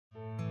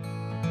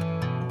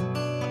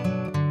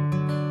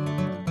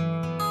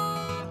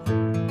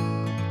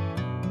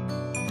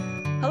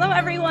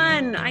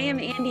everyone. I am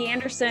Andy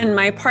Anderson.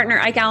 My partner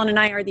Ike Allen and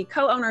I are the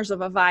co-owners of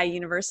Avaya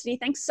University.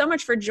 Thanks so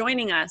much for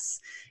joining us.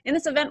 In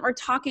this event, we're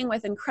talking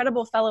with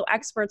incredible fellow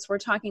experts. We're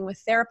talking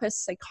with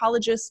therapists,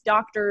 psychologists,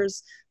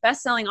 doctors,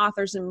 best-selling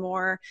authors, and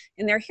more.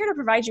 And they're here to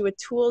provide you with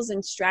tools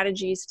and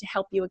strategies to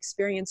help you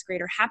experience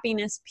greater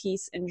happiness,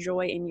 peace, and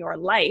joy in your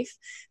life.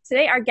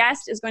 Today, our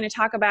guest is going to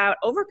talk about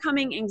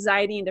overcoming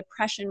anxiety and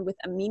depression with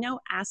amino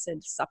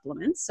acid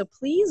supplements. So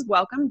please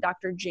welcome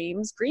Dr.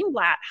 James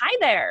Greenblatt. Hi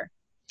there.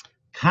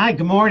 Hi,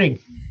 good morning.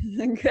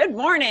 Good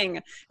morning.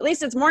 At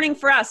least it's morning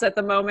for us at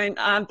the moment.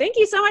 Thank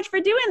you so much for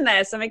doing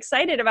this. I'm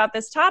excited about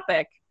this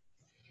topic.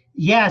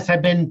 Yes,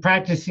 I've been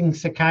practicing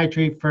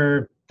psychiatry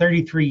for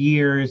 33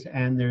 years,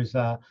 and there's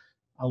a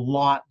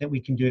lot that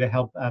we can do to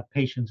help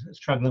patients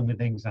struggling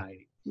with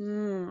anxiety.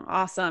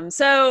 Awesome.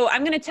 So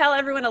I'm going to tell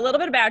everyone a little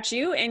bit about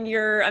you and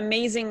your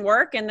amazing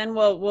work, and then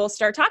we'll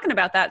start talking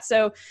about that.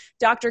 So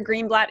Dr.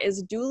 Greenblatt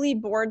is duly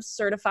board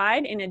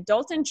certified in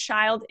adult and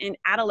child and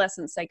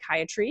adolescent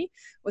psychiatry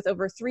with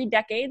over 3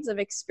 decades of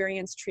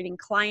experience treating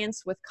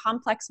clients with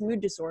complex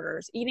mood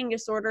disorders, eating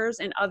disorders,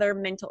 and other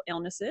mental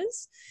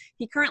illnesses.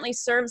 He currently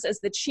serves as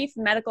the Chief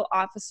Medical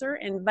Officer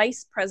and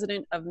Vice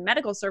President of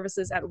Medical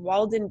Services at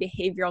Walden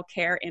Behavioral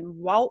Care in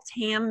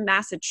Waltham,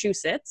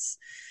 Massachusetts.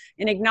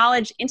 An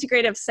acknowledged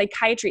integrative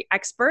psychiatry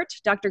expert,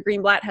 Dr.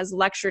 Greenblatt has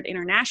lectured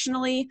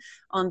internationally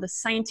on the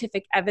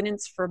scientific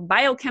evidence for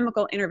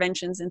biochemical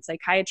interventions in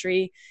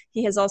psychiatry.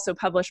 He has also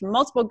published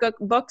multiple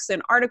books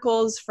and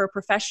articles for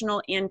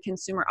professional and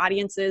consumer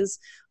audiences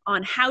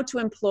on how to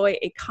employ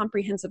a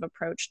comprehensive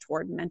approach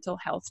toward mental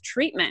health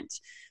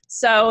treatment.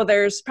 So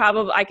there's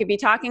probably, I could be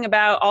talking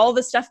about all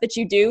the stuff that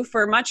you do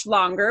for much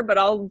longer, but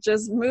I'll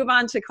just move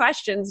on to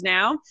questions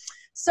now.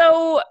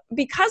 So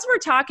because we're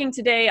talking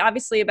today,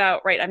 obviously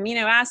about,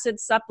 amino acid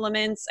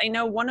supplements, I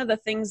know one of the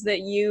things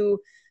that you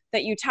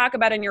talk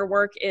about in your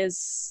work is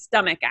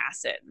stomach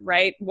acid,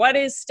 right? What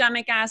is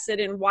stomach acid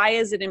and why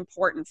is it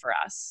important for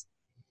us?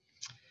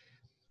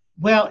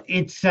 Well,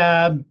 it's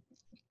kind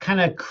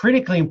of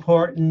critically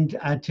important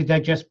to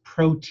digest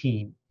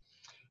protein.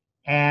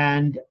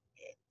 And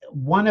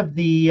one of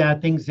the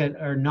things that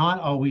are not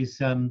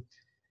always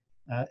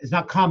is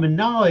not common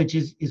knowledge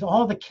is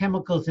all the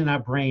chemicals in our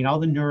brain, all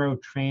the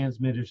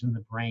neurotransmitters in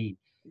the brain.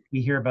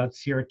 We hear about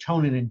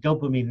serotonin and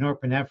dopamine,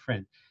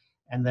 norepinephrine,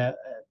 and the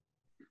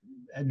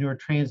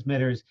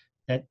neurotransmitters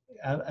that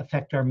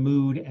affect our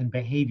mood and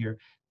behavior.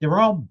 They're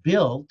all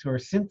built or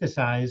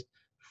synthesized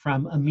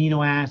from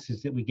amino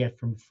acids that we get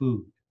from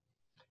food.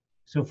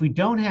 So if we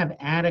don't have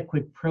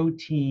adequate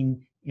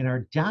protein in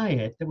our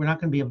diet, that we're not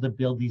going to be able to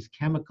build these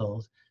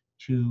chemicals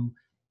to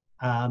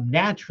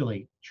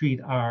naturally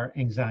treat our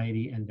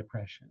anxiety and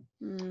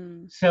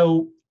depression.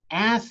 So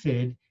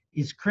acid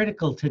is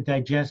critical to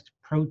digest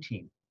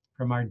protein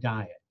from our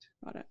diet.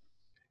 Got it.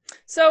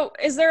 So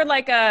is there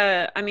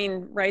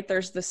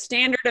there's the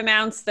standard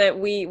amounts that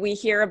we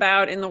hear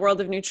about in the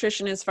world of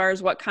nutrition as far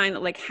as what kind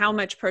of, how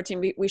much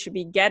protein we should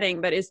be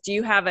getting, but do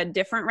you have a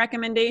different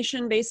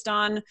recommendation based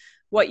on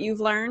what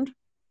you've learned?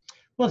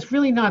 Well, it's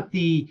really not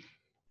the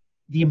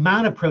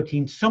amount of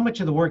protein. So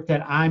much of the work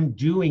that I'm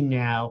doing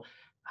now,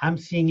 I'm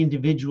seeing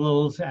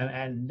individuals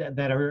and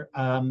that are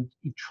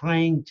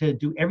trying to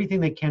do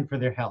everything they can for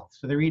their health.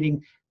 So they're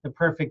eating the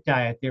perfect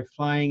diet. They're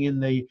flying in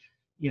the,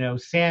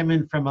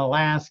 salmon from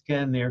Alaska,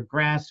 and they're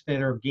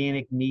grass-fed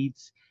organic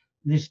meats.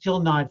 And they're still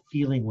not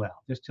feeling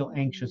well. They're still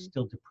anxious,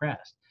 still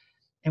depressed.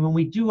 And when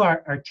we do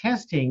our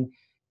testing,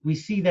 we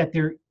see that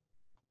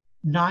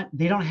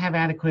they don't have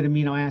adequate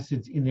amino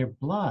acids in their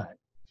blood.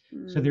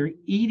 So they're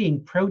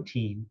eating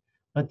protein,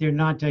 but they're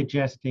not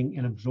digesting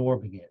and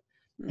absorbing it.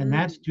 And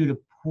that's due to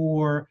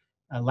poor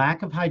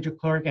lack of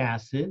hydrochloric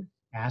acid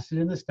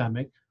in the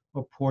stomach,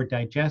 or poor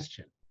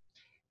digestion.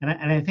 And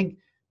I think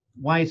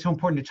why it's so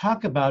important to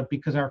talk about,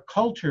 because our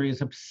culture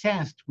is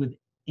obsessed with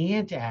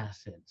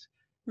antacids,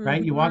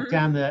 right? You walk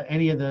down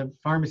any of the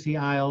pharmacy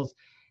aisles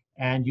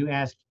and you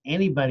ask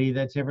anybody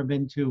that's ever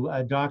been to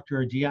a doctor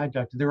or a GI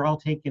doctor, they're all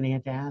taking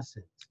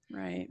antacids.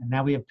 Right. And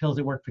now we have pills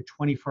that work for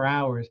 24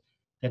 hours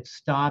that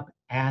stop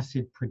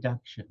acid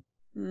production.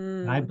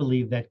 And I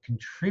believe that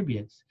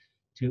contributes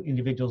to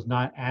individuals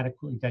not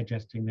adequately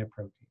digesting their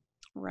protein.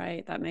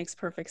 Right. That makes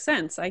perfect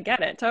sense. I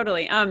get it.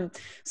 Totally.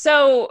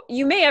 So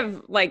you may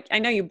have, I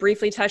know you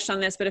briefly touched on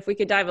this, but if we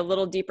could dive a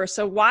little deeper.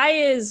 So why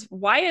is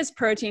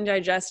protein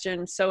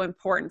digestion so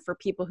important for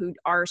people who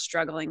are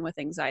struggling with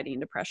anxiety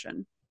and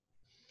depression?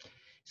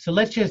 So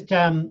let's just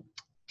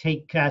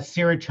take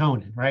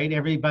serotonin, right?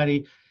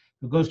 Everybody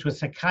who goes to a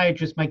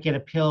psychiatrist might get a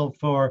pill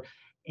for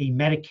a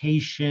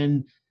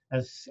medication,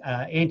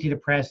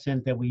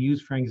 antidepressant that we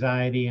use for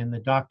anxiety, and the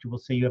doctor will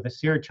say you have a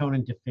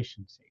serotonin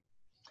deficiency.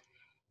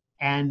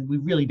 And we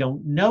really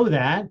don't know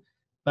that,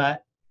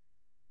 but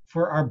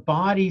for our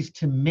bodies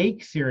to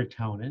make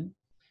serotonin,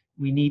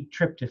 we need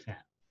tryptophan.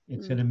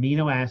 It's an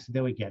amino acid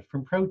that we get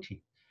from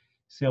protein.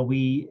 So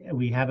we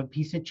have a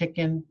piece of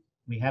chicken,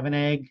 we have an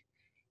egg,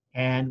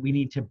 and we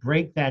need to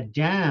break that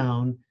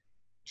down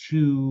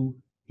to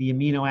the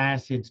amino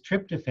acids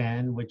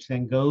tryptophan, which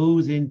then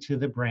goes into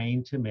the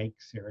brain to make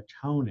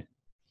serotonin.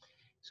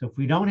 So if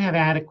we don't have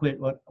adequate,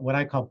 what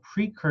I call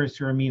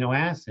precursor amino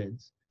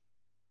acids,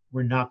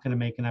 we're not going to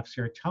make enough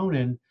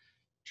serotonin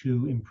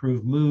to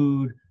improve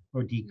mood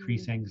or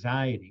decrease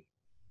anxiety.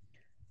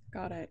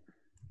 Got it.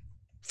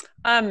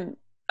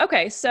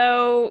 Okay,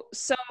 so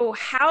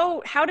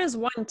how does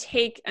one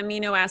take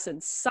amino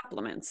acid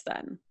supplements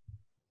then?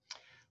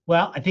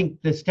 Well, I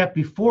think the step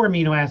before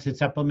amino acid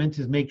supplements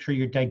is make sure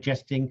you're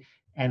digesting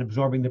and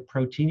absorbing the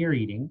protein you're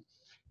eating.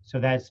 So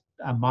that's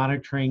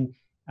monitoring,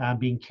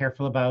 being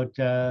careful about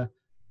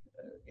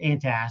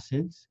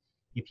antacids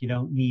if you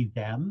don't need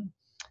them.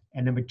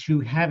 And number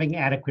two, having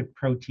adequate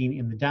protein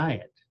in the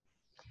diet.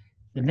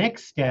 The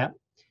next step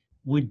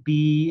would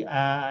be,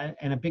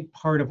 and a big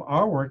part of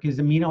our work is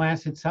amino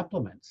acid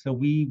supplements. So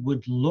we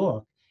would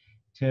look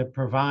to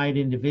provide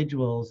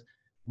individuals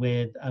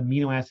with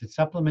amino acid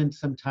supplements,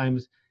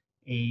 sometimes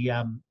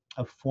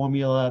a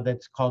formula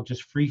that's called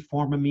just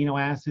free-form amino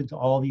acids,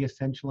 all the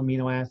essential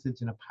amino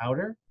acids in a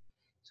powder,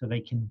 so they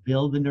can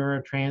build the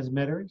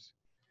neurotransmitters.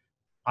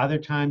 Other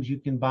times you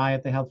can buy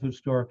at the health food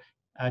store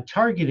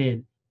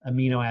targeted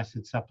amino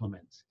acid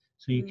supplements.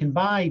 So you can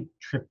buy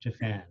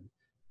tryptophan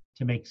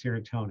to make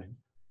serotonin,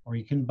 or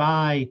you can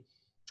buy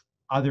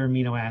other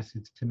amino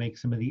acids to make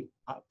some of the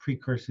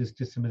precursors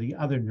to some of the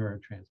other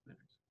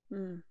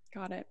neurotransmitters.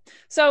 Got it.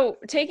 So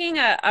taking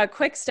a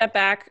quick step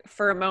back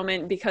for a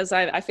moment, because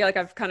I feel like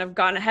I've kind of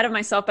gone ahead of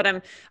myself,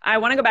 but I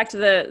want to go back to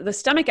the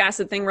stomach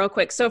acid thing real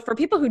quick. So for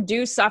people who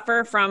do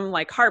suffer from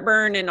like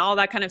heartburn and all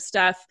that kind of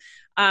stuff,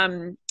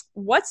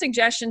 what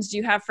suggestions do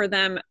you have for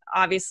them,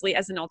 obviously,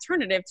 as an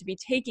alternative to be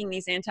taking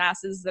these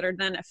antacids that are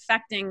then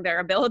affecting their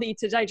ability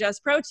to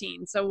digest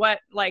protein? So what,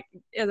 like,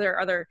 are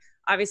there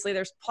obviously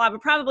there's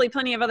probably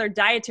plenty of other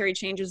dietary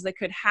changes that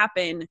could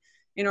happen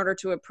in order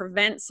to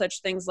prevent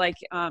such things like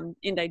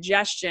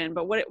indigestion,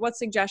 but what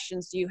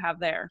suggestions do you have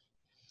there?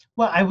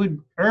 Well, I would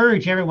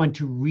urge everyone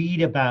to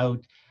read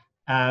about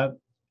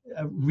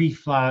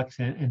reflux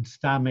and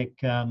stomach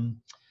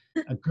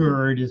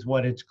GERD is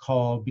what it's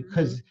called,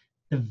 because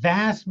the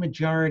vast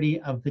majority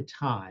of the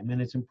time,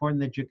 and it's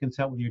important that you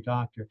consult with your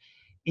doctor,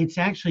 it's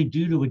actually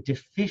due to a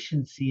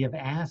deficiency of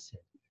acid,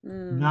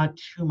 not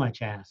too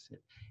much acid.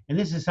 And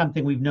this is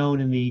something we've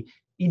known in the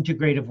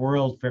integrative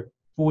world for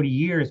 40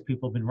 years.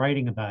 People have been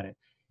writing about it.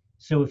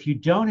 So if you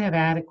don't have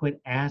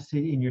adequate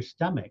acid in your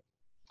stomach,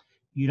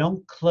 you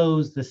don't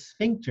close the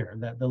sphincter,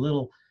 the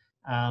little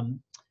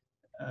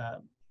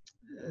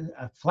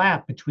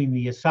flap between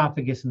the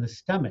esophagus and the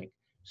stomach.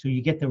 So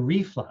you get the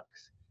reflux.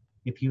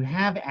 If you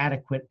have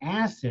adequate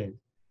acid,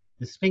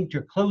 the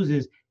sphincter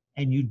closes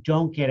and you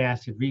don't get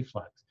acid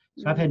reflux.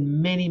 So I've had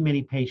many,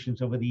 many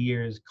patients over the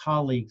years,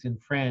 colleagues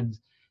and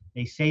friends,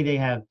 they say they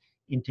have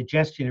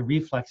indigestion and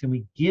reflux, and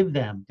we give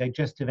them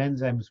digestive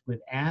enzymes with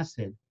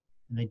acid,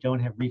 and they don't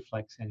have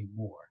reflux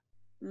anymore.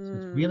 So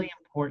it's really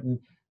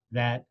important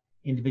that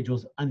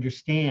individuals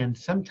understand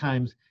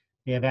sometimes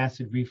they have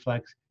acid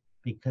reflux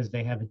because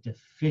they have a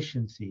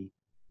deficiency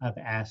of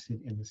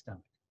acid in the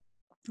stomach.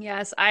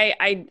 Yes,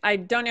 I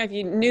don't know if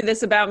you knew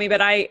this about me,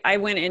 but I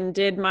went and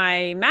did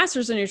my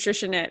master's in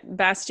nutrition at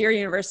Bastyr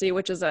University,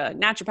 which is a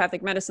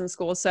naturopathic medicine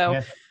school. So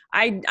yes.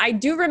 I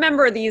do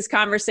remember these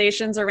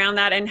conversations around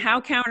that and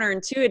how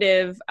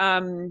counterintuitive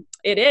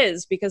it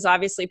is, because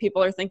obviously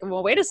people are thinking,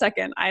 well, wait a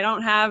second, I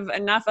don't have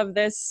enough of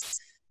this,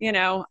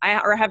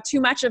 or have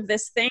too much of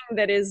this thing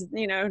that is,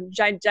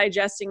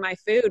 digesting my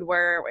food,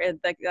 where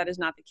that is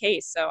not the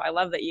case. So I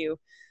love that you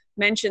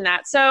mentioned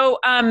that.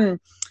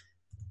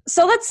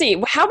 So let's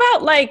see, how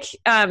about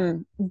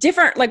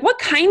different, what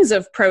kinds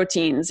of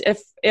proteins?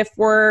 If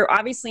we're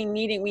obviously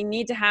we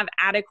need to have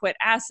adequate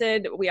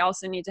acid, we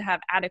also need to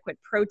have adequate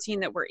protein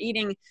that we're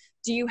eating.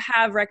 Do you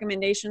have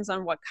recommendations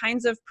on what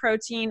kinds of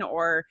protein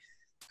or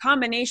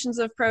combinations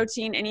of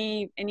protein?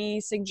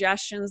 Any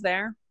suggestions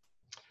there?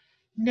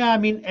 No, I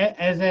mean,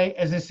 as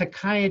a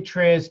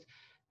psychiatrist,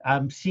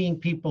 seeing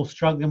people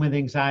struggling with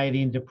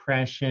anxiety and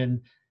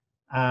depression,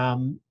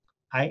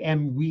 I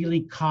am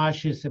really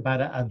cautious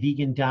about a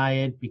vegan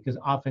diet because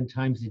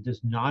oftentimes it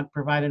does not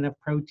provide enough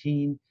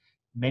protein.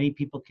 Many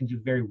people can do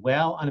very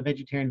well on a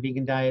vegetarian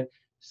vegan diet.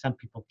 Some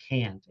people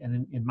can't.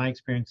 And in my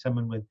experience,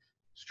 someone with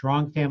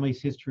strong family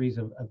histories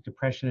of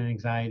depression and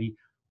anxiety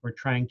were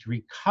trying to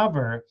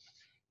recover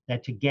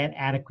that to get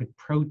adequate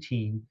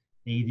protein,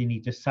 they either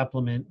need to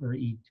supplement or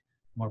eat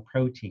more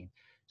protein.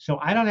 So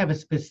I don't have a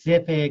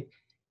specific,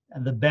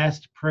 the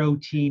best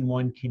protein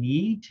one can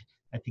eat.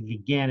 I think,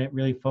 again, it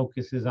really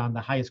focuses on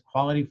the highest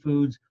quality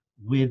foods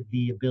with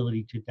the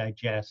ability to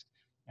digest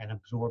and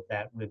absorb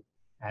that with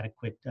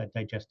adequate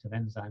digestive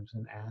enzymes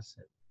and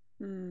acid.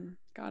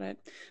 Got it.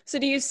 So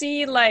do you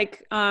see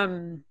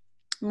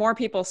more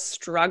people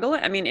struggle?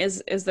 I mean,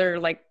 is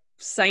there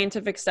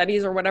scientific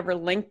studies or whatever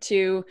linked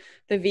to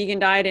the vegan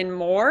diet and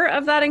more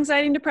of that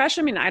anxiety and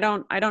depression? I mean,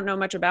 I don't know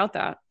much about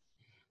that.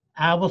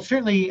 Well,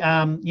 certainly,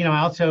 I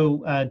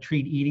also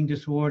treat eating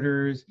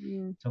disorders.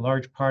 It's a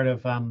large part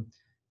of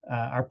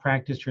our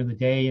practice during the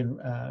day and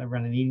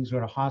run an eating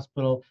disorder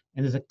hospital,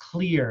 and there's a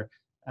clear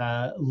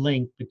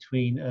link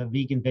between a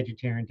vegan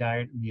vegetarian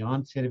diet and the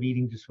onset of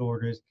eating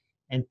disorders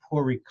and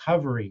poor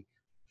recovery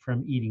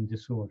from eating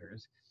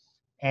disorders.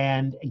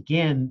 And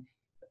again,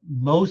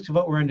 most of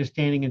what we're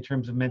understanding in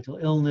terms of mental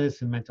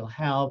illness and mental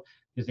health,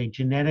 there's a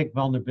genetic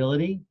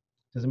vulnerability.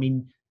 Doesn't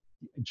mean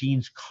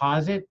genes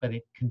cause it, but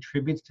it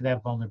contributes to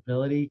that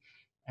vulnerability.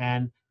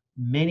 And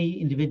many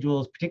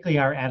individuals, particularly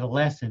our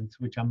adolescents,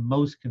 which I'm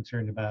most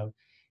concerned about,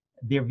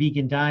 their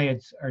vegan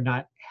diets are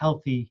not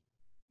healthy,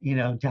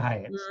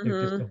 diets.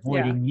 They're just Yeah.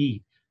 avoiding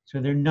meat.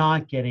 So they're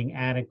not getting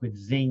adequate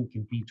zinc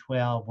and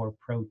B12 or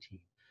protein.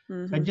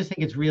 So I just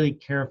think it's really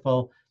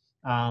careful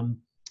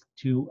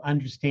to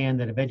understand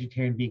that a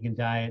vegetarian vegan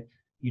diet,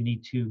 you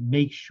need to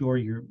make sure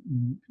you're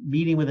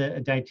meeting with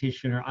a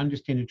dietitian or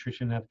understand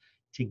nutrition enough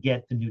to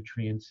get the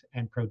nutrients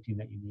and protein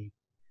that you need.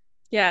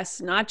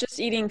 Yes, not just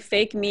eating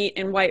fake meat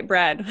and white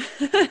bread.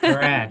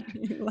 Correct.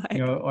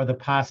 Like, Or the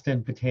pasta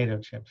and potato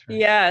chips, right?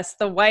 yes,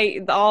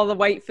 all the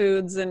white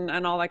foods and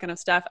all that kind of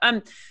stuff.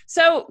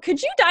 So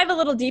could you dive a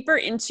little deeper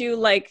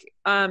into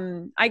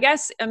I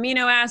guess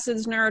amino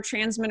acids,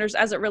 neurotransmitters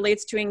as it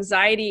relates to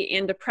anxiety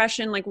and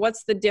depression? Like,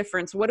 what's the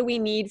difference? What do we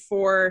need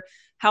for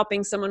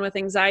helping someone with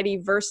anxiety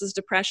versus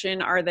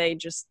depression? Are they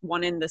just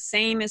one and the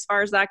same as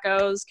far as that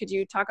goes? Could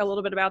you talk a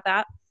little bit about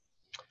that?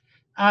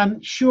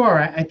 Sure.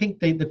 I think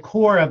the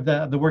core of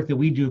the work that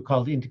we do,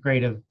 called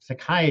integrative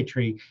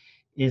psychiatry,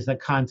 is the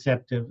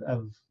concept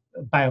of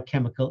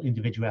biochemical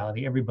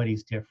individuality.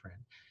 Everybody's different.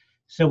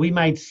 So we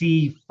might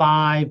see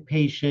 5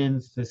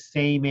 patients the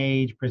same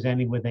age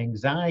presenting with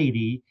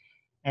anxiety,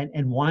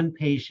 and one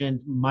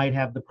patient might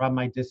have the problem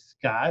I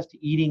discussed,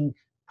 eating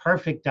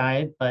perfect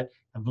diet, but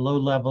have low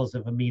levels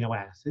of amino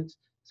acids.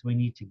 So we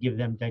need to give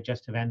them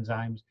digestive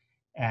enzymes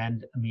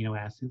and amino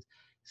acids.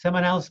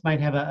 Someone else might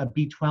have a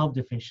B12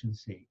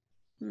 deficiency.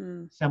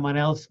 Someone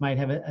else might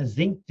have a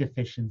zinc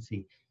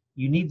deficiency.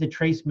 You need the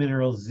trace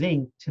mineral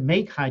zinc to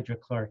make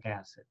hydrochloric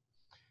acid.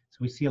 So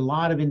we see a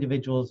lot of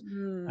individuals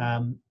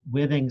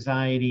with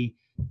anxiety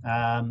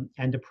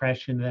and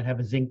depression that have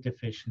a zinc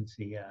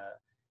deficiency.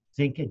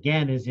 Zinc,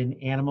 again, is in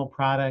animal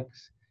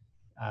products,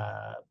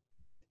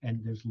 and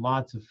there's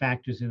lots of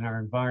factors in our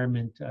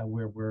environment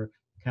where we're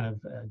kind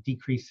of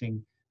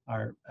decreasing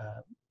our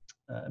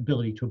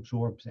ability to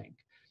absorb zinc.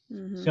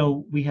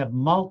 So we have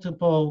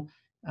multiple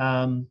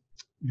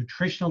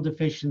nutritional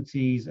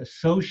deficiencies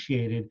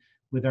associated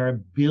with our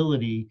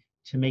ability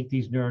to make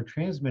these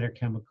neurotransmitter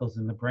chemicals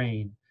in the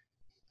brain.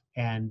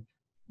 And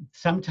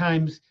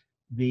sometimes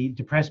the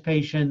depressed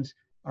patients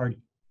are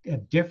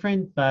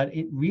different, but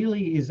it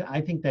really is,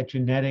 I think, that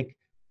genetic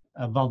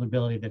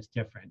vulnerability that's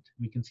different.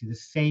 We can see the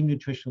same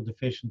nutritional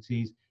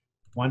deficiencies,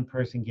 one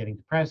person getting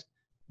depressed,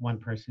 one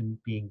person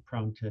being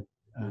prone to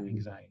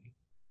anxiety.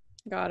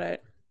 Got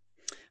it.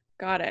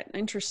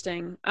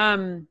 Interesting.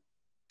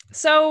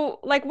 So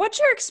what's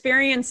your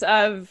experience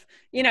of,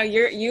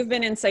 you've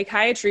been in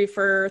psychiatry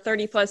for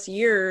 30 plus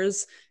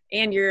years,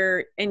 and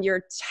you're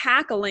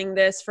tackling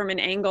this from an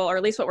angle, or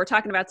at least what we're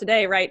talking about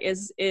today, right,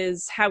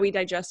 is how we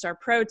digest our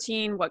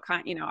protein, what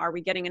kind, are we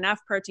getting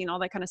enough protein, all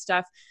that kind of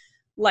stuff.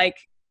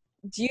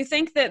 Do you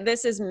think that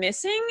this is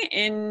missing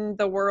in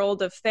the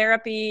world of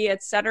therapy,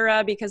 et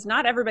cetera? Because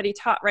not everybody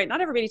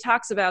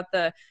talks about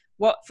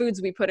what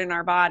foods we put in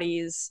our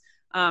bodies,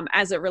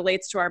 as it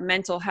relates to our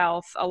mental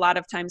health. A lot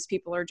of times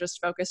people are just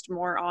focused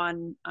more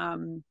on,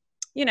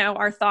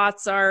 our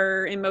thoughts,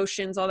 our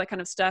emotions, all that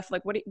kind of stuff.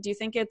 What do you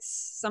think it's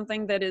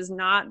something that is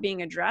not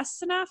being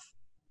addressed enough?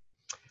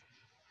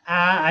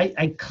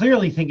 I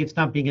clearly think it's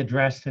not being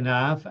addressed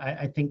enough.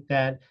 I think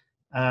that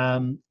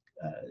the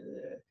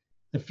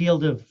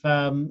field of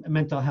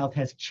mental health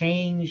has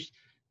changed.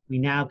 We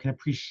now can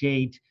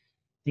appreciate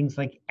things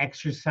like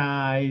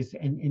exercise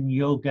and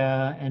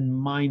yoga and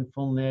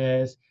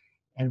mindfulness.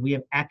 And we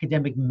have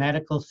academic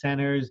medical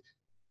centers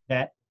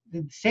that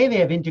say they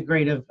have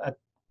integrative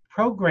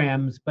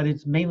programs, but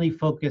it's mainly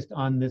focused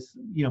on this,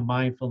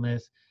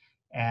 mindfulness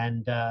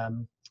and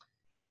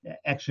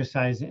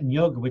exercise and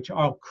yoga, which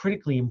are all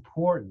critically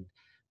important.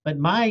 But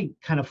my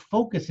kind of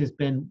focus has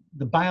been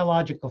the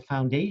biological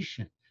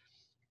foundation.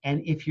 And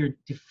if you're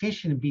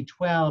deficient in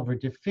B12 or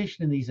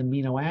deficient in these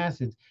amino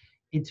acids,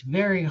 it's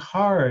very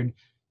hard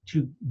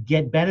to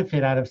get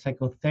benefit out of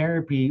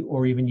psychotherapy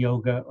or even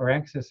yoga or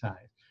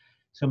exercise.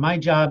 So my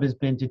job has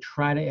been to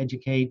try to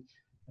educate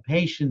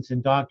patients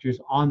and doctors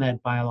on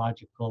that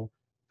biological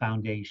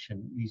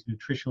foundation, these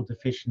nutritional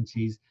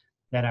deficiencies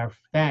that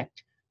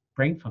affect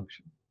brain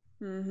function.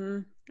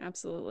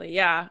 Absolutely.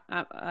 Yeah.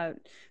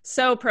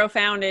 So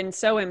profound and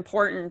so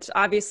important.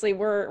 Obviously,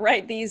 we're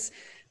right. These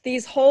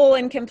whole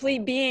and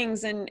complete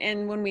beings.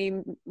 And when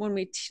we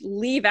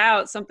leave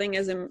out something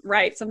as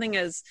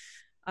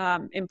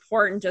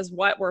important as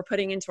what we're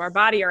putting into our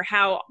body, or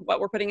how what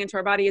we're putting into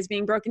our body is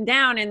being broken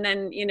down, and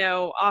then,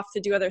 off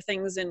to do other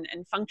things and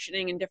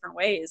functioning in different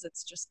ways.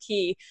 It's just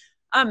key.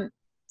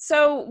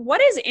 So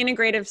what is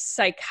integrative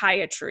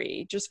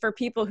psychiatry? Just for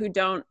people who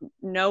don't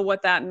know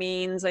what that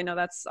means. I know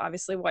that's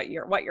obviously what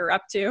you're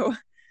up to.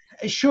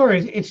 Sure.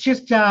 It's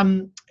just,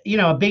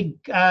 a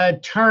big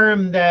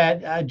term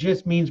that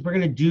just means we're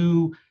going to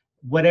do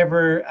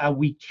whatever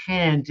we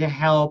can to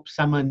help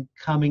someone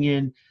coming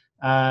in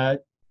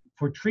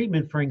for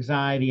treatment for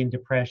anxiety and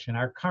depression.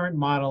 Our current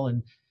model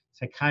in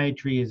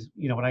psychiatry is,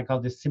 what I call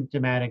the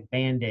symptomatic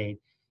Band-Aid.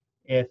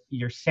 If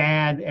you're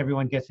sad,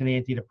 everyone gets an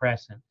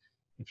antidepressant.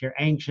 If you're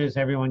anxious,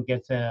 everyone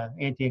gets a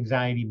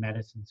anti-anxiety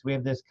medicine. So we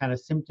have this kind of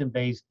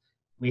symptom-based,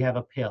 we have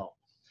a pill.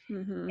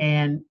 Mm-hmm.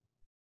 And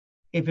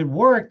if it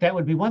worked, that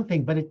would be one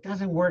thing, but it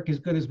doesn't work as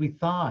good as we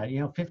thought.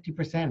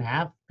 50%,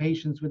 half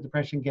patients with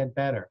depression get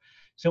better.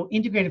 So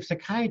integrative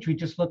psychiatry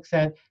just looks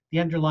at the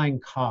underlying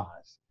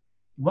cause.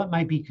 What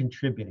might be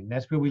contributing?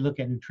 That's where we look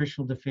at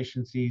nutritional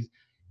deficiencies.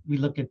 We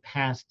look at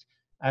past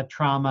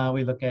trauma.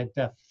 We look at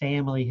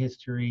family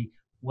history,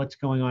 what's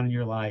going on in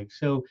your life.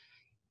 So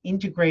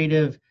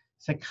integrative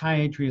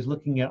psychiatry is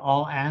looking at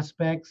all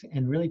aspects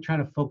and really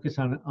trying to focus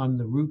on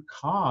the root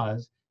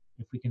cause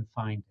if we can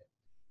find it.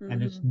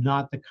 And it's Mm-hmm.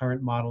 not the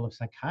current model of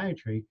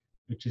psychiatry,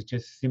 which is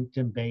just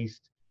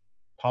symptom-based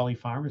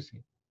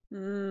polypharmacy.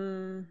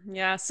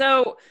 Yeah.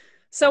 So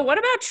what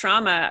about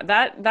trauma?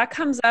 That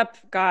comes up,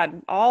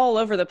 God, all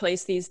over the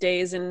place these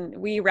days. And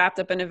we wrapped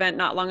up an event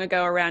not long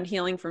ago around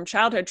healing from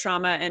childhood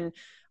trauma, and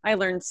I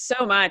learned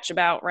so much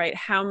about, right,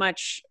 how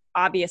much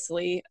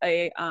obviously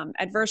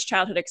adverse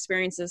childhood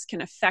experiences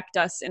can affect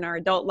us in our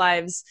adult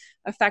lives,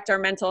 affect our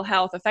mental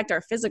health, affect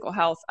our physical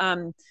health.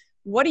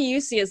 What do you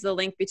see as the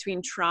link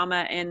between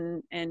trauma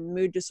and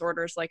mood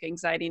disorders like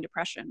anxiety and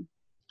depression?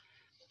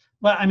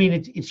 Well, I mean,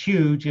 it's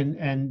huge,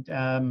 and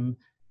I'm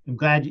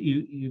glad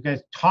you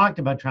guys talked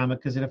about trauma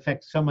because it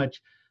affects so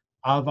much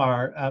of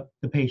our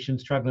the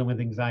patients struggling with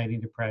anxiety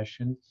and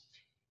depression.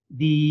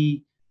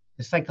 The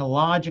the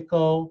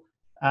psychological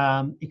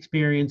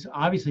experience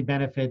obviously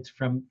benefits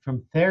from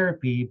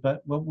therapy,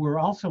 but what we're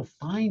also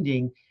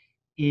finding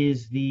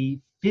is the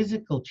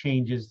physical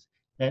changes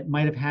that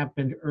might have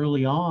happened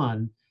early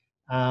on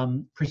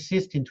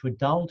persist into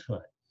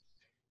adulthood.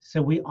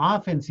 So we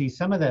often see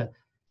some of the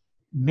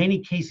many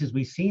cases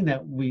we've seen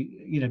that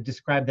we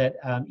describe that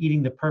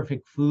eating the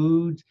perfect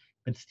foods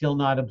but still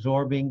not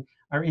absorbing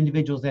are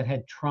individuals that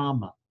had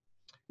trauma.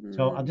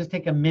 So I'll Mm, just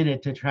take a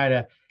minute to try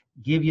to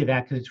give you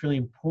that because it's really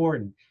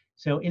important.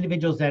 So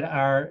individuals that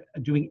are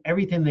doing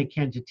everything they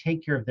can to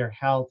take care of their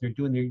health, they're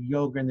doing their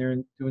yoga and they're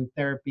doing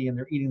therapy and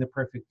they're eating the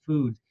perfect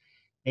foods.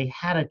 They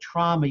had a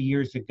trauma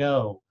years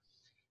ago.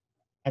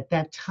 At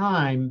that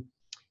time,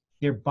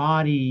 their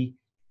body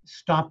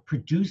stopped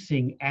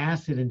producing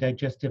acid and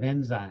digestive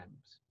enzymes.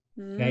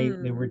 Okay,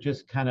 they were mm,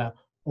 just kind of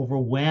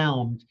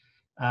overwhelmed,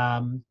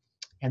 um,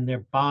 and their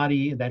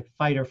body, that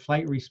fight or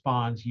flight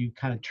response, you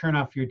kind of turn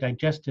off your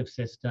digestive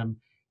system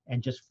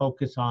and just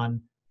focus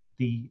on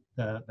the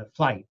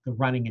flight, the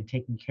running, and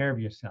taking care of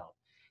yourself.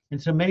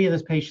 And so many of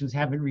those patients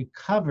haven't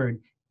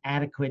recovered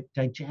adequate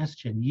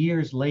digestion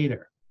years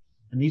later.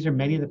 And these are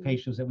many of the mm.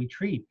 patients that we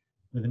treat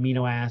with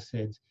amino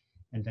acids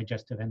and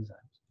digestive enzymes.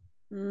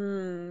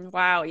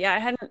 Wow.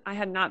 Yeah, I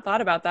had not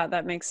thought about that.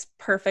 That makes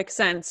perfect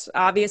sense.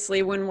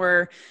 Obviously, when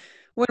we're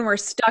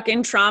stuck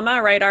in trauma,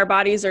 right, our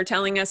bodies are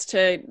telling us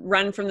to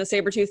run from the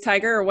saber-toothed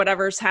tiger or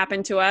whatever's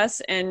happened to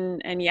us.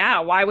 And yeah,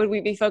 why would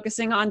we be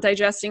focusing on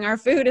digesting our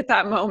food at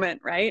that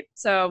moment, right?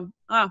 So,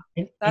 oh,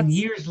 And that's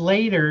years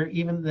later,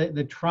 even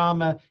the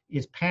trauma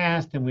is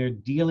past and we're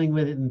dealing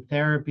with it in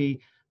therapy,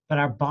 but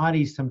our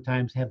bodies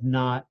sometimes have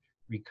not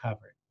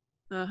recovered.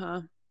 uh-huh.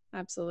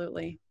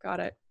 Absolutely. Got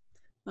it.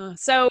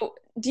 So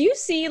do you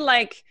see,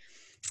 like,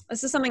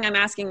 this is something I'm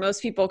asking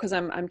most people because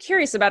I'm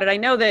curious about it. I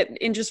know that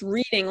in just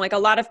reading, like, a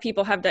lot of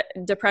people have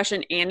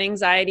depression and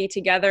anxiety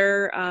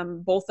together,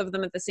 both of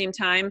them at the same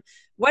time.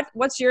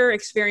 What's your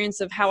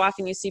experience of how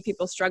often you see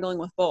people struggling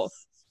with both?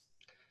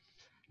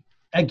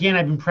 Again,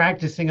 I've been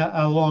practicing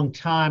a long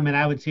time, and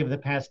I would say over the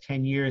past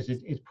 10 years,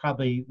 it's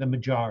probably the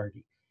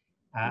majority.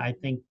 I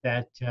think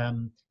that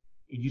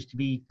it used to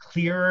be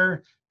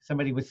clearer.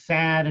 Somebody was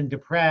sad and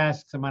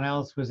depressed, someone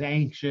else was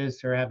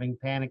anxious or having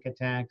panic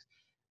attacks.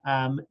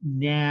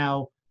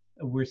 Now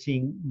we're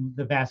seeing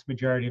the vast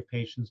majority of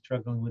patients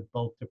struggling with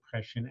both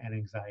depression and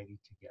anxiety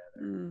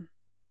together. Mm,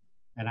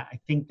 And I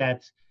think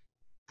that's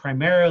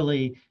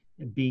primarily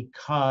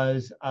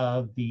because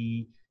of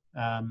the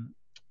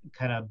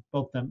kind of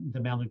both the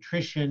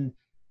malnutrition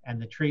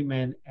and the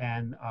treatment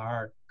and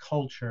our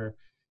culture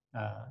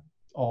uh,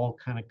 all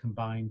kind of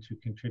combine to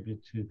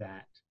contribute to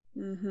that.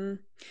 hmm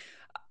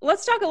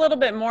Let's talk a little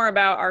bit more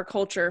about our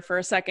culture for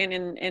a second,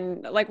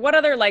 and like, what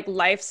other, like,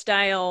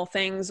 lifestyle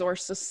things or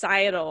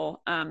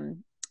societal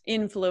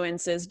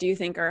influences do you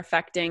think are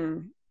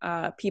affecting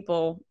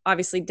people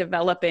obviously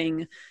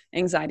developing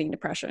anxiety and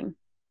depression?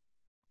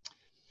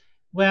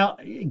 Well,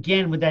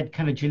 again, with that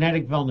kind of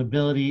genetic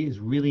vulnerability is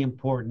really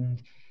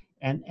important.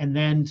 And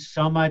then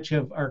so much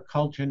of our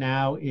culture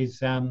now is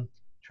trying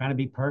to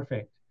be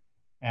perfect.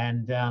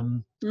 And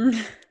the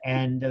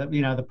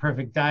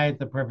perfect diet,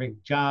 the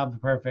perfect job, the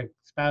perfect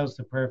spouse,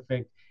 the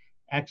perfect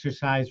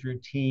exercise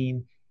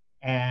routine.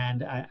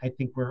 And I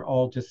think we're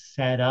all just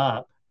set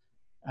up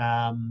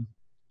um,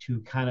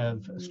 to kind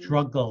of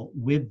struggle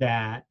with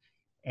that.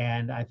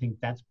 And I think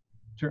that's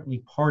certainly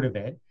part of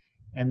it.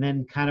 And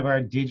then kind of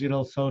our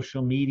digital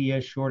social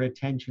media, short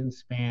attention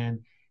span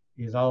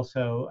is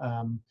also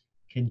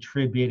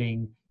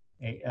contributing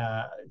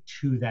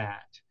to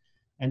that.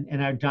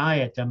 And our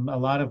diet, a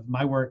lot of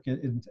my work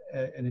in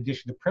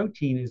addition to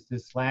protein is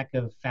this lack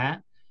of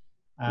fat.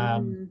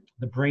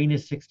 The brain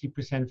is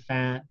 60%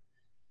 fat.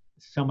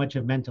 So much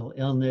of mental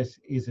illness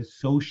is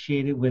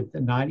associated with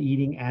not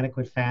eating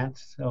adequate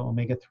fats, so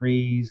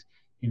omega-3s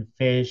in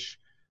fish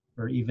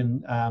or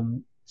even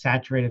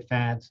saturated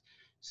fats.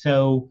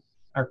 So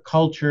our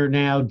culture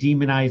now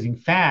demonizing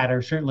fat,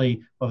 or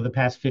certainly over the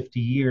past 50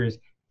 years,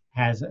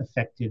 has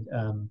affected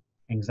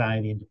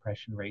anxiety and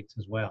depression rates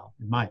as well,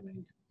 in my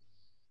opinion.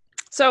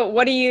 So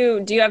what do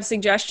you have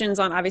suggestions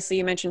on, obviously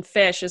you mentioned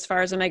fish as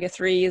far as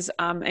omega-3s,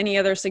 any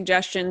other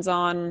suggestions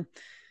on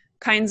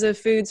kinds of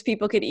foods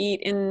people could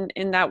eat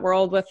in that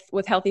world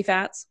with healthy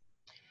fats?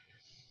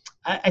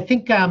 I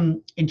think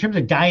in terms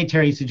of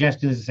dietary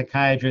suggestions as a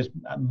psychiatrist,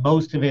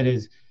 most of it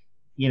is,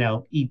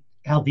 eat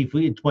healthy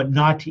food. It's what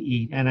not to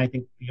eat. And I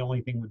think the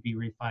only thing would be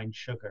refined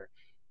sugar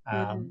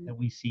that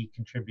we see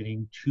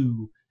contributing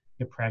to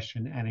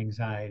depression and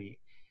anxiety.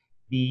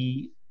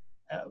 The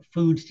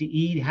foods to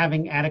eat,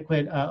 having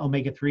adequate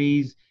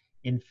omega-3s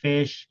in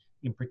fish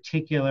in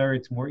particular,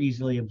 it's more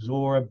easily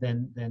absorbed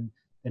than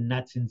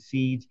nuts and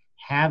seeds,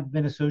 have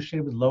been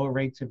associated with lower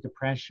rates of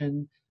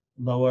depression,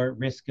 lower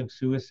risk of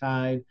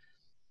suicide.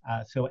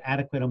 So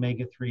adequate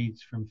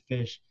omega-3s from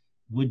fish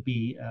would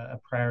be a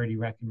priority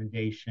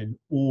recommendation.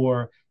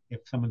 Or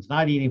if someone's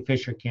not eating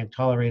fish or can't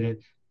tolerate it,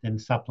 then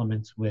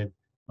supplements with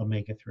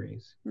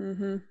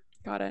omega-3s.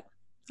 Got it.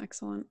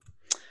 Excellent.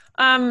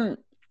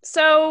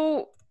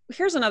 So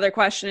here's another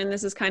question, and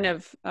this is kind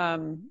of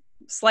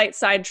slight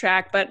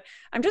sidetrack, but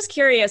I'm just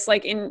curious,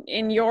 like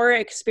in your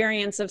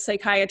experience of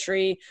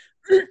psychiatry,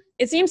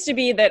 it seems to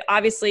be that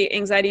obviously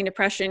anxiety and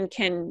depression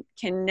can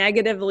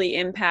negatively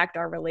impact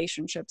our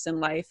relationships in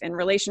life, and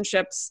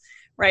relationships,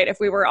 right? If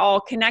we were all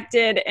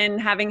connected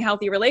and having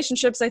healthy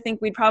relationships, I think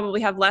we'd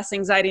probably have less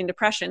anxiety and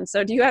depression.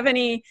 So do you have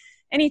any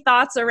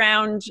thoughts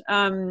around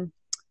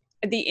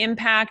the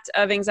impact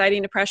of anxiety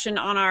and depression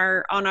on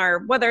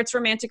our whether it's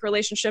romantic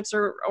relationships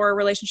or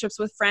relationships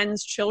with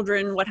friends,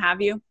 children, what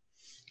have you?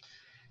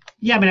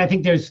 Yeah, I mean, I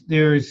think there's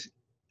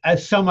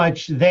so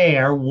much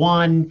there.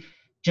 One,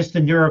 just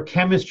the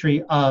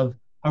neurochemistry of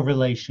a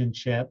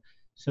relationship.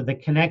 So the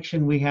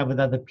connection we have with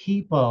other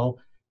people,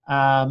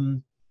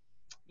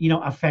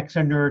 affects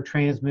our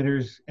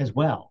neurotransmitters as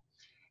well.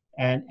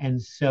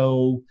 And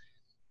so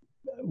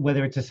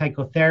whether it's a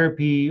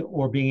psychotherapy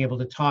or being able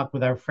to talk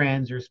with our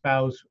friends or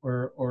spouse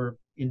or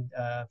in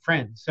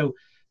friends. So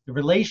the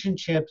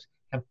relationships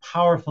have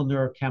powerful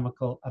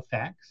neurochemical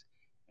effects,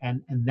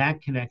 and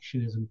that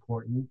connection is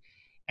important.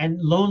 And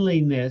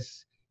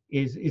loneliness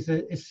is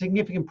a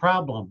significant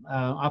problem,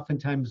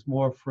 oftentimes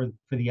more for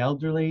the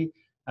elderly,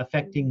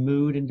 affecting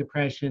mood and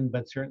depression,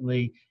 but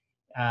certainly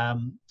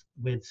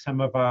with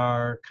some of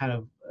our kind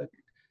of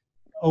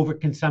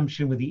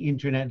overconsumption with the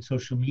internet and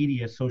social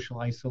media, social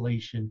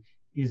isolation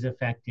is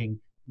affecting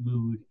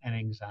mood and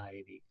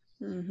anxiety.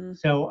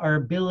 So our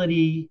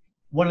ability,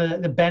 one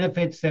of the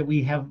benefits that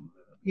we have,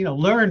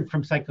 learned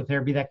from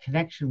psychotherapy, that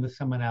connection with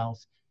someone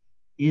else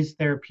is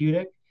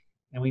therapeutic.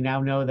 And we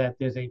now know that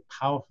there's a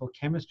powerful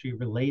chemistry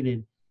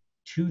related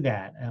to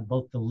that,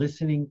 both the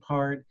listening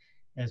part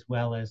as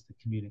well as the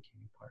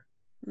communicating part.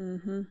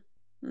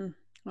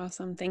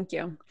 Awesome. Thank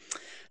you.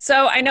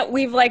 So I know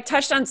we've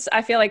touched on,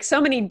 I feel like, so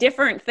many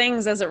different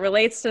things as it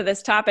relates to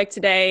this topic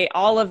today,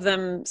 all of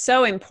them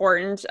so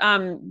important.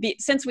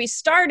 Since we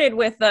started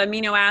with the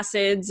amino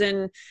acids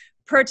and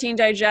protein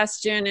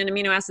digestion and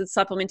amino acid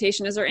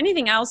supplementation, is there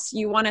anything else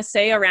you want to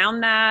say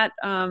around that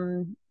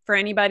for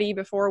anybody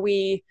before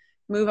we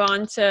move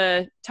on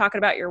to talking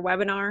about your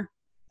webinar?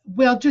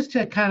 Well, just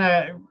to kind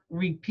of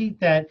repeat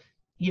that,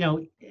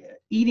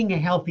 eating a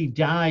healthy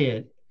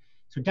diet,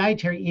 so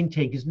dietary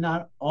intake is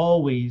not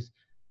always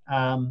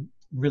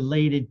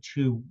related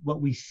to what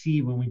we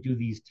see when we do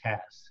these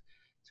tests.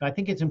 So I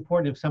think it's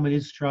important if someone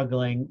is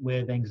struggling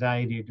with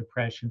anxiety or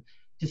depression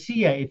to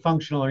see a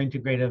functional or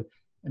integrative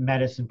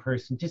medicine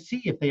person to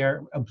see if they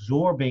are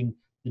absorbing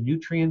the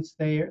nutrients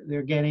they're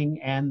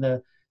getting and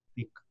the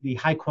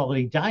high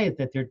quality diet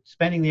that they're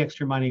spending the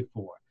extra money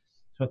for.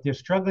 So if they're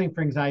struggling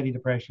for anxiety,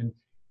 depression,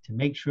 to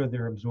make sure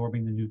they're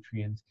absorbing the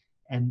nutrients,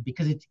 and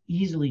because it's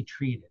easily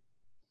treated.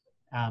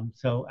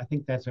 So I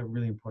think that's a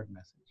really important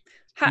message.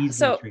 How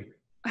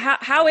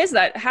is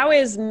that? How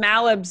is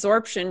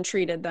malabsorption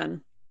treated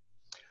then?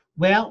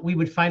 Well, we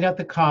would find out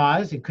the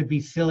cause. It could be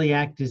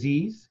celiac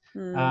disease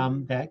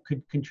that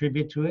could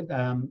contribute to it,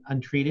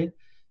 untreated.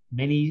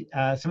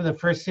 Some of the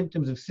first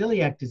symptoms of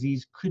celiac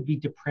disease could be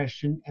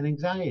depression and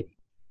anxiety.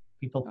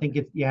 People think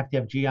you have to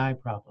have GI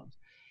problems.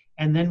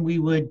 And then we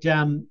would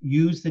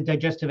use the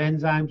digestive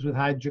enzymes with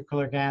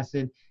hydrochloric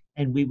acid,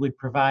 and we would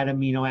provide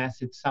amino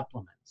acid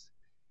supplements.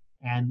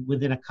 And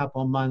within a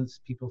couple of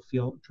months, people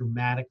feel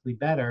dramatically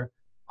better,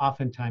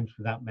 oftentimes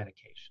without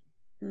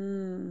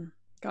medication.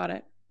 Got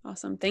it.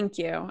 Awesome. Thank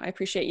you. I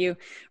appreciate you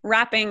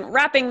wrapping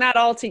that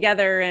all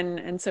together,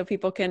 and so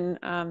people can,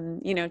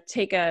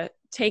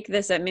 take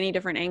this at many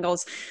different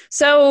angles.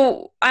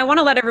 So I want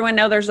to let everyone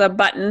know there's a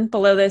button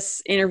below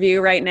this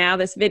interview right now,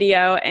 this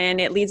video, and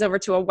it leads over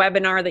to a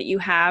webinar that you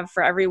have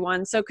for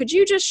everyone. So could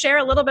you just share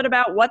a little bit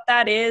about what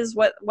that is,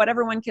 what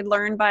everyone could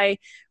learn by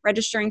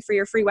registering for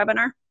your free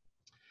webinar?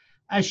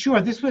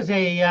 Sure. This was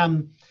a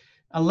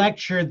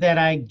lecture that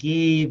I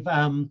gave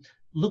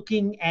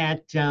looking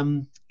at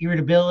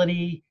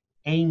irritability,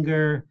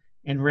 anger,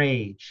 and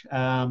rage.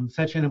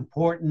 Such an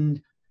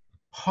important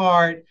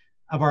part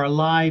of our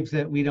lives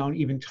that we don't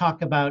even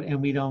talk about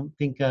and we don't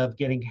think of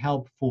getting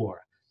help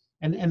for.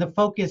 And the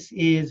focus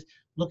is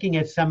looking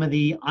at some of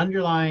the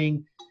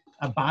underlying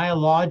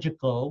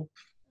biological,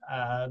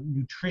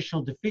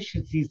 nutritional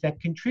deficiencies that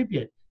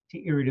contribute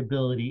to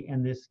irritability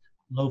and this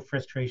low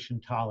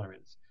frustration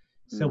tolerance.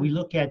 So we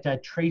look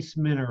at trace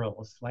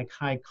minerals like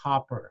high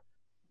copper.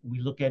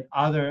 We look at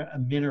other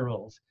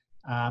minerals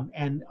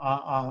and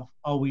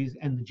always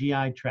and the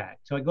GI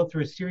tract. So I go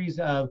through a series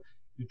of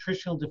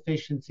nutritional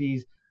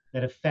deficiencies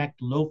that affect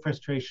low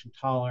frustration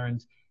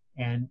tolerance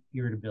and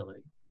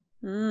irritability.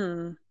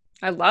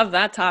 I love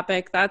that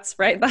topic. That's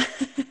right.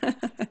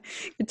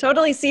 You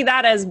totally see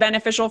that as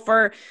beneficial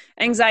for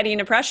anxiety and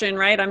depression,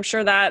 right? I'm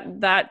sure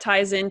that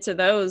ties into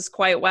those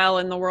quite well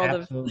in the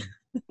world Absolutely.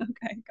 of.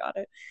 Okay, got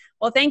it.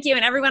 Well, thank you.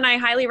 And everyone, I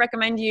highly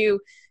recommend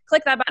you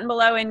click that button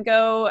below and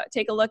go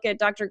take a look at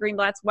Dr.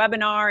 Greenblatt's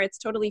webinar. It's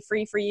totally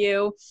free for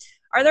you.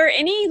 Are there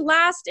any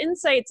last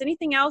insights,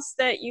 anything else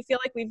that you feel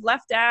like we've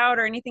left out,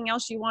 or anything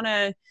else you want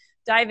to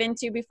dive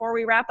into before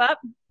we wrap up?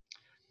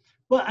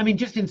 Well, I mean,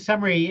 just in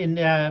summary, in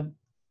the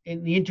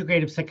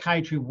integrative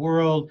psychiatry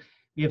world,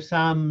 we have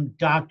some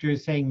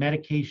doctors saying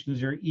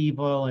medications are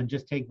evil and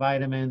just take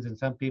vitamins, and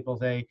some people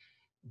say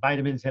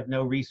vitamins have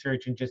no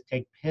research and just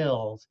take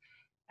pills.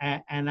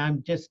 And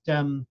I'm just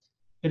been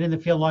in the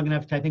field long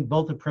enough to, I think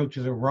both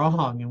approaches are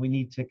wrong, and we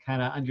need to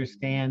kind of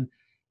understand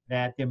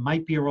that there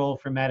might be a role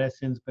for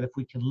medicines, but if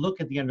we can look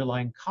at the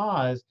underlying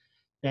cause,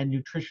 then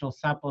nutritional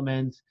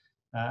supplements,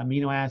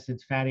 amino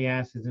acids, fatty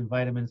acids, and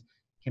vitamins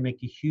can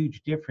make a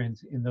huge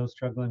difference in those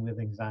struggling with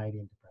anxiety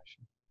and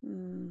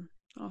depression.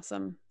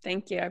 Awesome.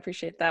 Thank you. I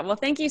appreciate that. Well,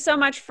 thank you so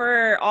much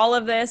for all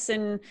of this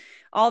and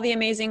all the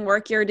amazing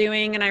work you're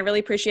doing. And I really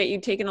appreciate you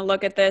taking a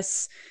look at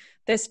this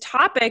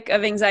topic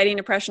of anxiety and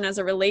depression as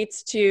it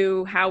relates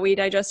to how we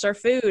digest our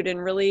food,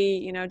 and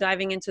really,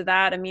 diving into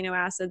that, amino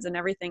acids and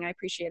everything. I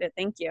appreciate it.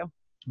 Thank you.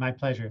 My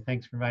pleasure.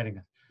 Thanks for inviting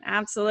us.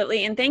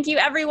 Absolutely. And thank you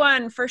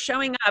everyone for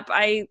showing up.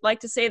 I like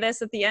to say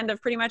this at the end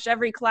of pretty much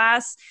every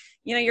class.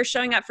 You're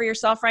showing up for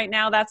yourself right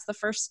now. That's the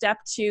first step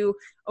to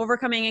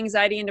overcoming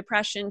anxiety and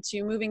depression,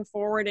 to moving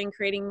forward and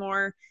creating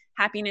more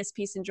happiness,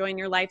 peace, and joy in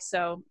your life.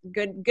 So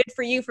good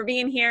for you for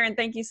being here. And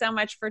thank you so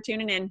much for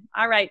tuning in.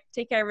 All right.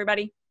 Take care,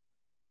 everybody.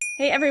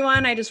 Hey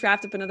everyone, I just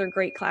wrapped up another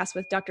great class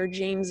with Dr.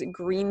 James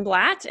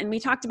Greenblatt, and we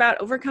talked about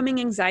overcoming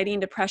anxiety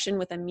and depression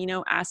with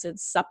amino acid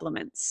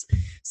supplements.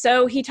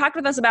 So he talked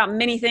with us about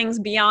many things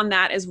beyond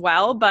that as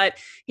well, but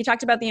he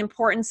talked about the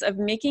importance of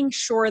making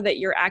sure that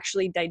you're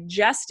actually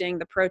digesting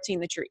the protein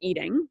that you're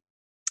eating,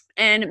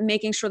 and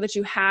making sure that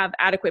you have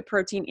adequate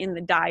protein in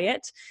the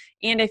diet.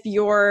 And if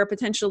you're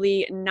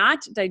potentially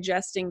not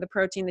digesting the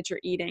protein that you're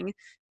eating,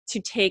 to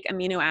take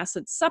amino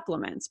acid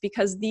supplements,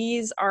 because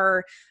these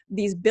are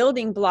these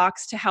building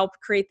blocks to help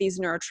create these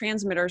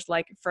neurotransmitters,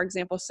 like, for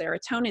example,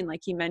 serotonin, like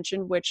he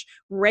mentioned, which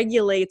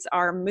regulates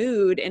our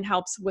mood and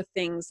helps with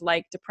things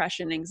like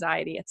depression,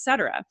 anxiety,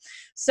 etc.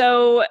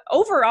 So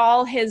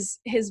overall, his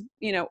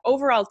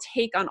overall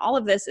take on all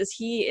of this is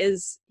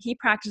he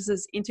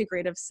practices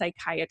integrative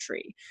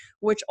psychiatry,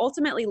 which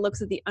ultimately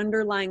looks at the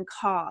underlying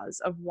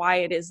cause of why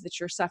it is that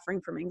you're suffering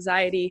from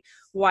anxiety,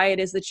 why it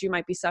is that you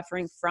might be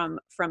suffering from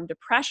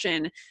depression,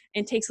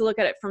 and takes a look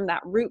at it from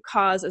that root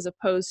cause, as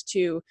opposed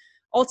to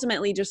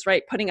ultimately just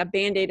putting a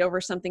Band-Aid over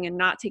something and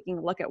not taking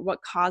a look at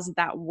what caused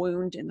that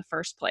wound in the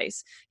first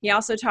place. He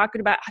also talked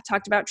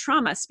about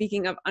trauma.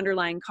 Speaking of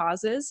underlying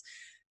causes,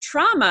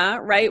 trauma,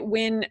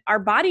 when our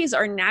bodies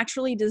are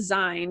naturally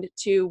designed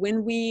to,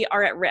 when we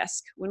are at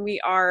risk,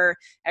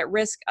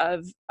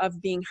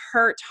 of being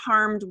hurt,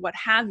 harmed, what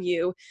have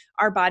you,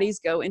 our bodies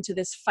go into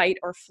this fight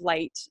or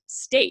flight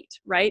state,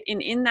 right?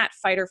 And in that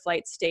fight or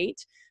flight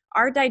state,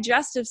 our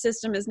digestive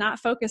system is not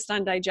focused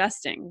on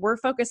digesting. We're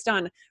focused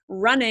on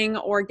running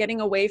or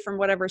getting away from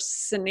whatever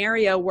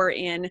scenario we're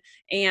in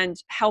and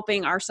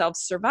helping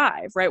ourselves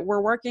survive, right? We're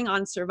working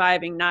on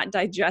surviving, not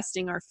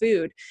digesting our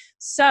food.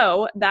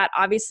 So that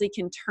obviously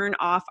can turn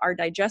off our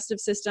digestive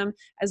system,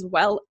 as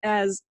well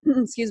as,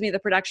 the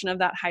production of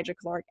that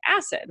hydrochloric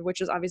acid,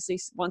 which is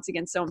obviously, once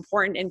again, so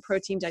important in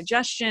protein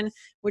digestion,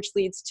 which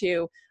leads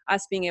to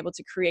us being able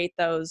to create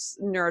those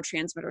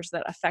neurotransmitters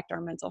that affect our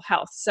mental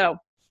health.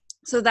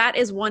 So that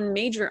is one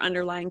major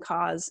underlying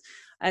cause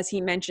as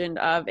he mentioned,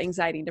 of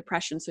anxiety and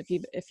depression. So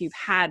if you've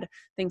had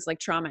things like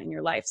trauma in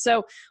your life.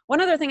 So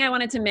one other thing I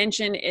wanted to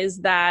mention is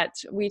that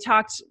we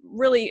talked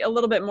really a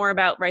little bit more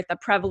about, right, the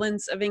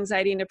prevalence of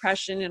anxiety and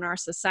depression in our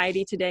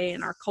society today,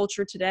 in our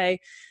culture today.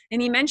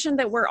 And he mentioned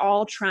that we're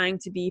all trying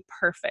to be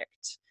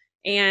perfect.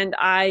 And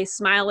I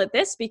smile at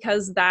this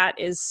because that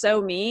is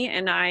so me,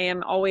 and I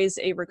am always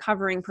a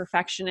recovering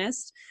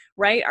perfectionist,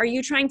 right? Are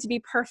you trying to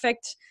be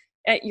perfect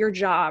at your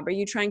job? Are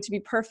you trying to be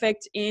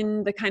perfect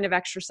in the kind of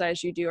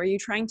exercise you do? Are you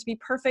trying to be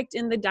perfect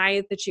in the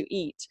diet that you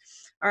eat?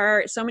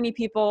 Are so many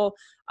people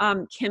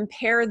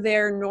compare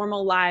their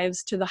normal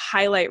lives to the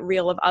highlight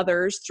reel of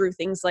others through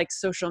things like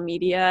social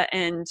media,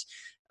 and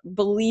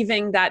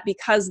believing that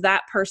because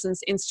that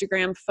person's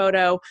Instagram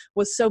photo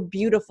was so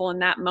beautiful in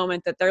that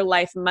moment that their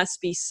life must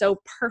be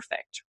so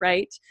perfect,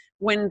 right?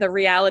 When the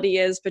reality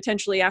is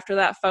potentially after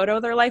that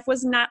photo, their life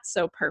was not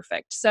so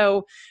perfect.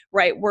 So,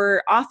 right,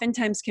 we're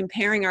oftentimes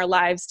comparing our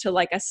lives to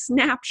like a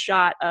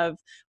snapshot of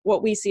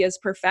what we see as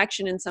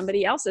perfection in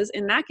somebody else's,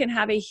 and that can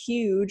have a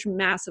huge,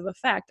 massive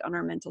effect on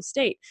our mental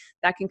state.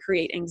 That can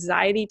create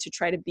anxiety to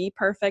try to be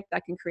perfect.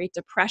 That can create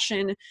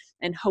depression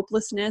and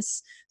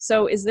hopelessness.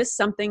 So is this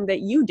something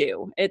that you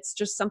do? It's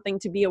just something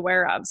to be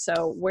aware of.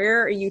 So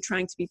where are you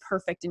trying to be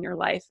perfect in your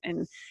life,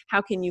 and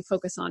how can you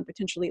focus on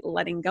potentially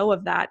letting go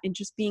of that and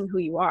just being who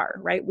you are,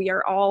 right? We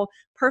are all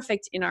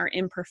perfect in our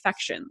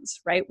imperfections,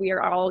 right? We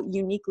are all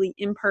uniquely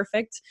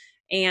imperfect,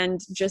 and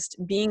just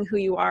being who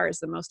you are is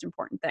the most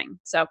important thing.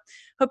 So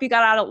hope you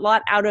got a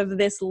lot out of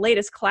this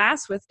latest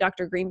class with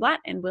Dr. Greenblatt,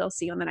 and we'll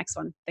see you on the next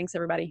one. Thanks,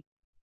 everybody.